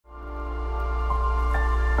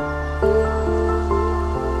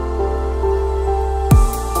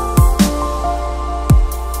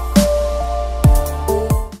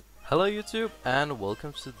Hello YouTube and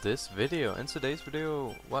welcome to this video. In today's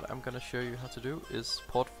video what I'm gonna show you how to do is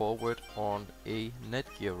port forward on a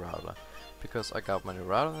NETGEAR router, because I got my new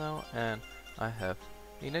router now and I have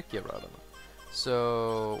a NETGEAR router now.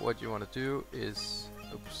 So what you want to do is,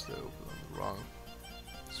 oops, I opened the wrong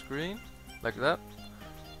screen, like that,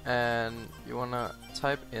 and you want to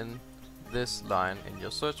type in this line in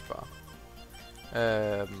your search bar.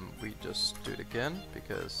 We just do it again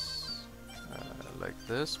because like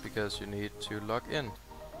this, because you need to log in,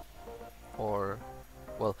 or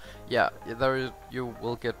well, yeah, you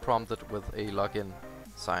will get prompted with a login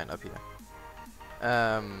sign up here,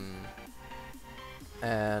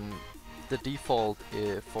 and the default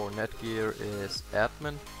for NETGEAR is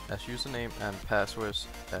admin as username and passwords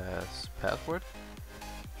as password,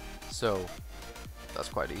 so that's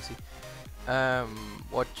quite easy.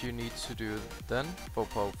 What you need to do then for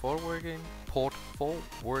port forwarding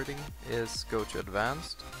is go to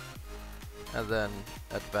advanced, and then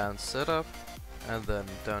advanced setup, and then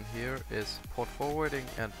down here is port forwarding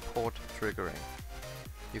and port triggering.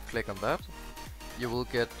 You click on that, you will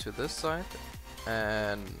get to this site,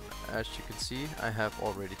 and as you can see I have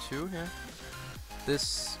already two here.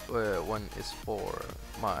 This one is for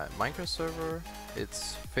my Minecraft server,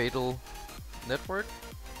 it's Fatal Network,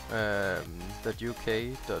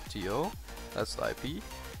 .uk.to, that's the IP,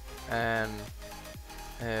 and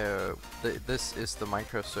this is the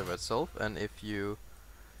Minecraft server itself. And if you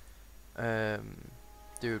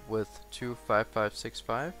do it with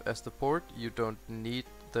 25565 as the port, you don't need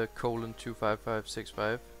the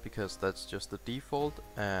 :25565 because that's just the default,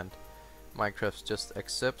 and Minecraft just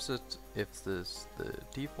accepts it if this is the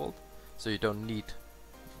default, so you don't need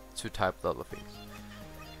to type the other things.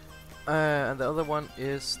 And the other one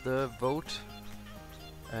is the vote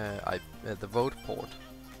port.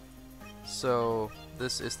 So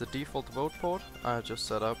this is the default vote port I just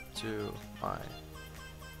set up to my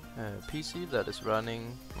PC that is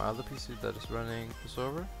running, my other PC that is running the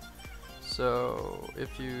server. So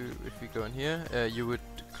if you go in here, you would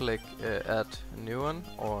click add new one,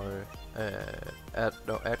 or add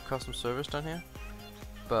custom service down here,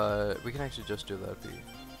 but we can actually just do that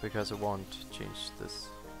because it won't change this.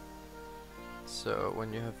 So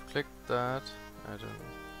when you have clicked that, I don't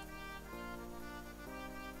know.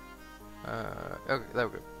 Okay, there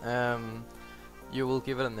we go. You will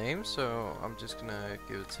give it a name, so I'm just gonna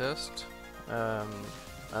give it test.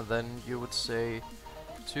 And then you would say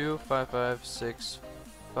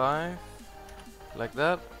 25565, like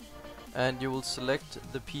that, and you will select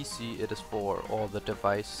the PC it is for, or the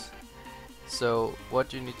device. So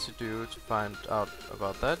what you need to do to find out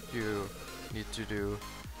about that, you need to do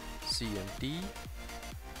CMD,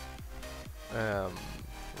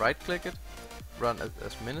 right click it, run as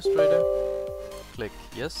administrator, click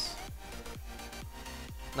yes.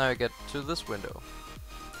 Now you get to this window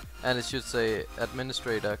and it should say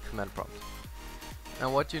administrator command prompt,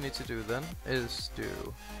 and what you need to do then is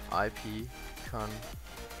do ipconfig,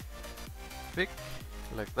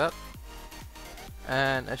 like that,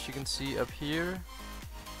 and as you can see up here,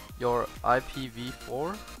 your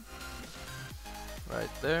IPv4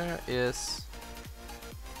 right there is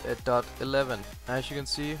 .11. As you can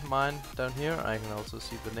see, mine down here, I can also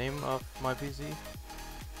see the name of my PC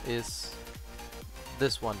is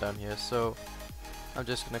this one down here. So I'm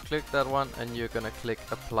just gonna click that one, and you're gonna click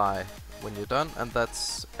apply when you're done, and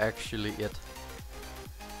that's actually it.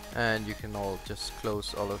 And you can all just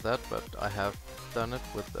close all of that, but I have done it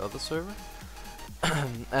with the other server.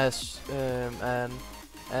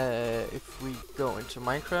 If we go into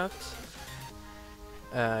Minecraft,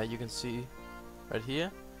 you can see right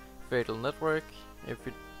here, Fatal Network. If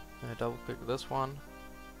we double click this one,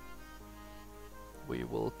 we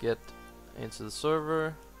will get into the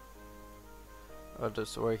server.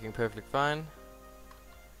 Just working perfectly fine.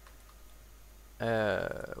 We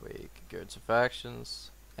can go into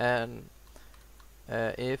factions, and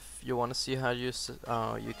if you want to see how you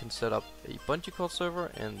can set up a bungee cord server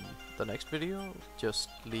in the next video, just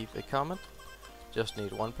leave a comment. Just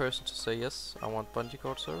need one person to say yes, I want bungee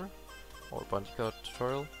cord server or bungee cord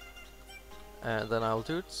tutorial, and then I'll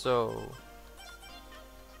do it. So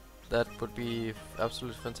that would be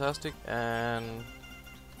absolutely fantastic, and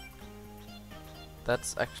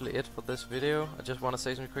that's actually it for this video. I just want to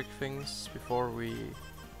say some quick things before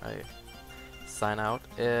I sign out.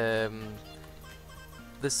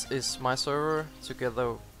 This is my server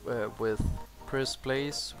together with Chris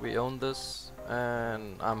Plays. We own this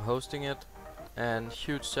and I'm hosting it, and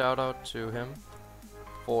huge shout out to him.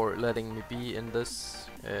 for letting me be in this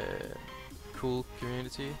cool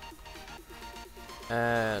community.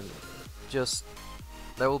 And just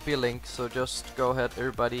there will be a link, so just go ahead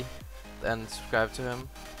everybody and subscribe to him,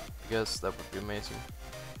 because that would be amazing.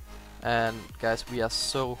 And guys, we are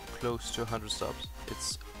so close to 100 subs.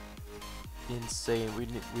 It's insane. We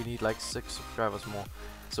need like 6 subscribers more.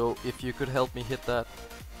 So if you could help me hit that,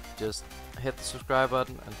 just hit the subscribe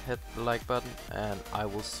button and hit the like button, and I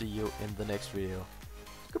will see you in the next video.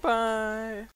 Goodbye!